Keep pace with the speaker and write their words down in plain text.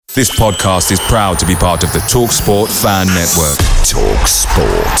This podcast is proud to be part of the TalkSport Fan Network.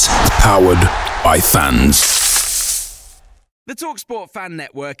 TalkSport. Powered by fans. The TalkSport Fan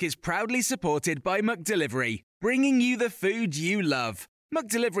Network is proudly supported by McDelivery, bringing you the food you love.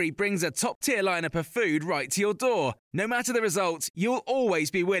 McDelivery brings a top-tier lineup of food right to your door. No matter the result, you'll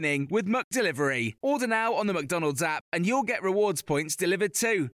always be winning with McDelivery. Order now on the McDonald's app and you'll get rewards points delivered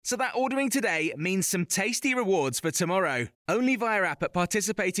too. So that ordering today means some tasty rewards for tomorrow. Only via app at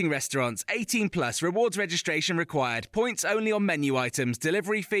participating restaurants. 18 plus. Rewards registration required. Points only on menu items.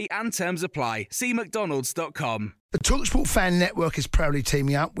 Delivery fee and terms apply. See mcdonalds.com. The TalkSport Fan Network is proudly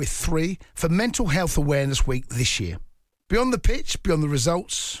teaming up with 3 for Mental Health Awareness Week this year. Beyond the pitch, beyond the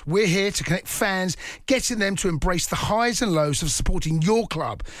results, we're here to connect fans, getting them to embrace the highs and lows of supporting your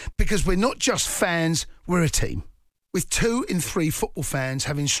club, because we're not just fans, we're a team. With 2 in 3 football fans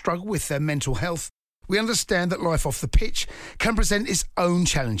having struggled with their mental health, we understand that life off the pitch can present its own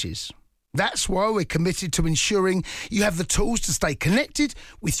challenges. That's why we're committed to ensuring you have the tools to stay connected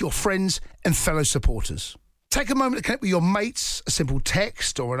with your friends and fellow supporters. Take a moment to connect with your mates. A simple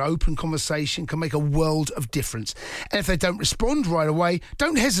text or an open conversation can make a world of difference. And if they don't respond right away,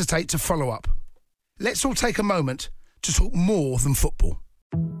 don't hesitate to follow up. Let's all take a moment to talk more than football.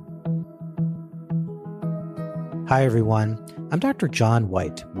 Hi, everyone. I'm Dr. John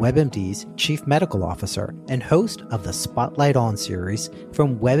White, WebMD's Chief Medical Officer and host of the Spotlight On series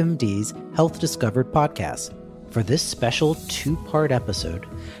from WebMD's Health Discovered podcast. For this special 2-part episode,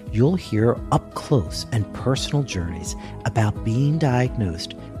 you'll hear up-close and personal journeys about being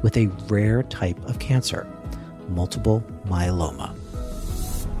diagnosed with a rare type of cancer, multiple myeloma.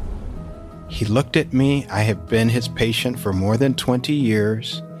 He looked at me. I have been his patient for more than 20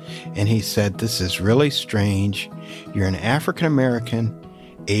 years, and he said, "This is really strange. You're an African-American,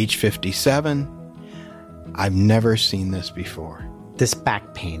 age 57. I've never seen this before." This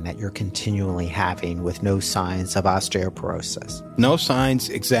back pain that you're continually having with no signs of osteoporosis. No signs,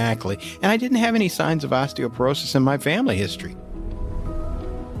 exactly. And I didn't have any signs of osteoporosis in my family history.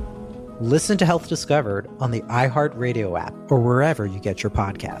 Listen to Health Discovered on the iHeartRadio app or wherever you get your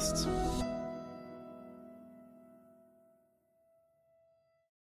podcasts.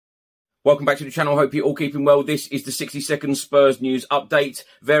 Welcome back to the channel. Hope you're all keeping well. This is the 60-second Spurs news update.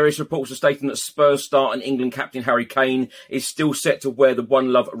 Various reports are stating that Spurs star and England captain Harry Kane is still set to wear the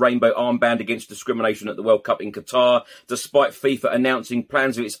One Love rainbow armband against discrimination at the World Cup in Qatar, despite FIFA announcing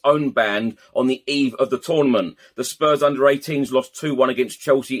plans of its own ban on the eve of the tournament. The Spurs under-18s lost 2-1 against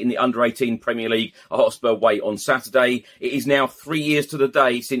Chelsea in the under-18 Premier League at Hotspur Way on Saturday. It is now 3 years to the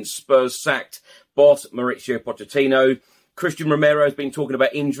day since Spurs sacked boss Mauricio Pochettino. Christian Romero has been talking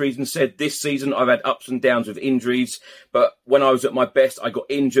about injuries and said, "This season I've had ups and downs with injuries, but when I was at my best, I got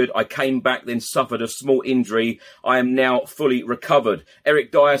injured. I came back, then suffered a small injury. I am now fully recovered."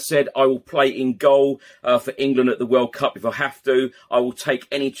 Eric Dier said, "I will play in goal for England at the World Cup if I have to. I will take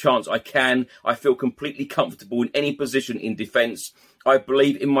any chance I can. I feel completely comfortable in any position in defence. I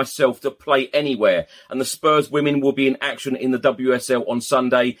believe in myself to play anywhere." And the Spurs women will be in action in the WSL on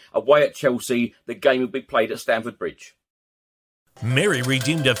Sunday, away at Chelsea. The game will be played at Stamford Bridge. Mary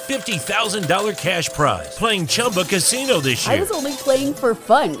redeemed a $50,000 cash prize playing Chumba Casino this year. I was only playing for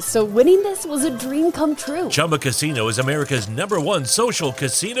fun, so winning this was a dream come true. Chumba Casino is America's #1 social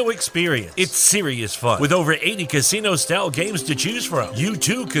casino experience. It's serious fun. With over 80 casino-style games to choose from, you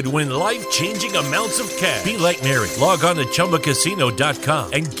too could win life-changing amounts of cash. Be like Mary. Log on to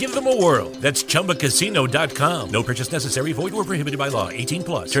ChumbaCasino.com and give them a whirl. That's ChumbaCasino.com. No purchase necessary. Void or prohibited by law. 18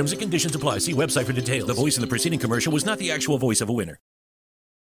 plus. Terms and conditions apply. See website for details. The voice in the preceding commercial was not the actual voice of a winner.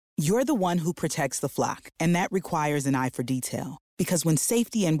 You're the one who protects the flock, and that requires an eye for detail. Because when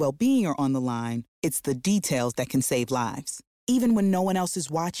safety and well-being are on the line, it's the details that can save lives. Even when no one else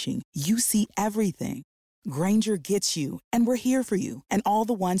is watching, you see everything. Grainger gets you, and we're here for you, and all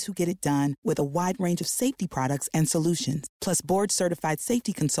the ones who get it done with a wide range of safety products and solutions, plus board-certified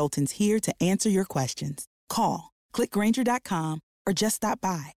safety consultants here to answer your questions. Call, click Grainger.com, or just stop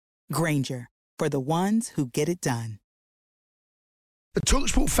by. Grainger, for the ones who get it done. The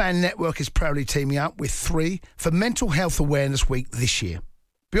TalkSport Fan Network is proudly teaming up with 3 for Mental Health Awareness Week this year.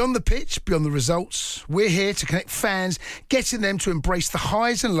 Beyond the pitch, beyond the results, we're here to connect fans, getting them to embrace the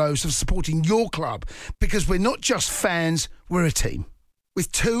highs and lows of supporting your club, because we're not just fans, we're a team. With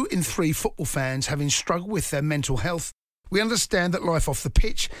 2 in 3 football fans having struggled with their mental health, we understand that life off the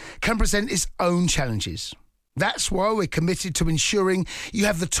pitch can present its own challenges. That's why we're committed to ensuring you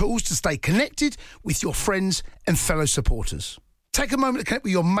have the tools to stay connected with your friends and fellow supporters. Take a moment to connect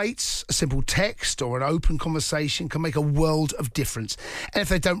with your mates. A simple text or an open conversation can make a world of difference. And if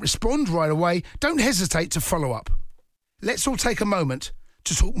they don't respond right away, don't hesitate to follow up. Let's all take a moment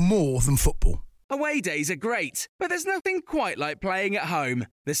to talk more than football. Away days are great, but there's nothing quite like playing at home.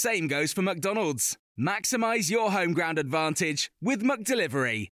 The same goes for McDonald's. Maximise your home ground advantage with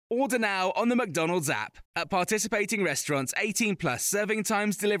McDelivery. Order now on the McDonald's app. At participating restaurants, 18 plus serving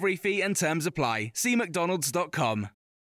times, delivery fee and terms apply. See mcdonalds.com.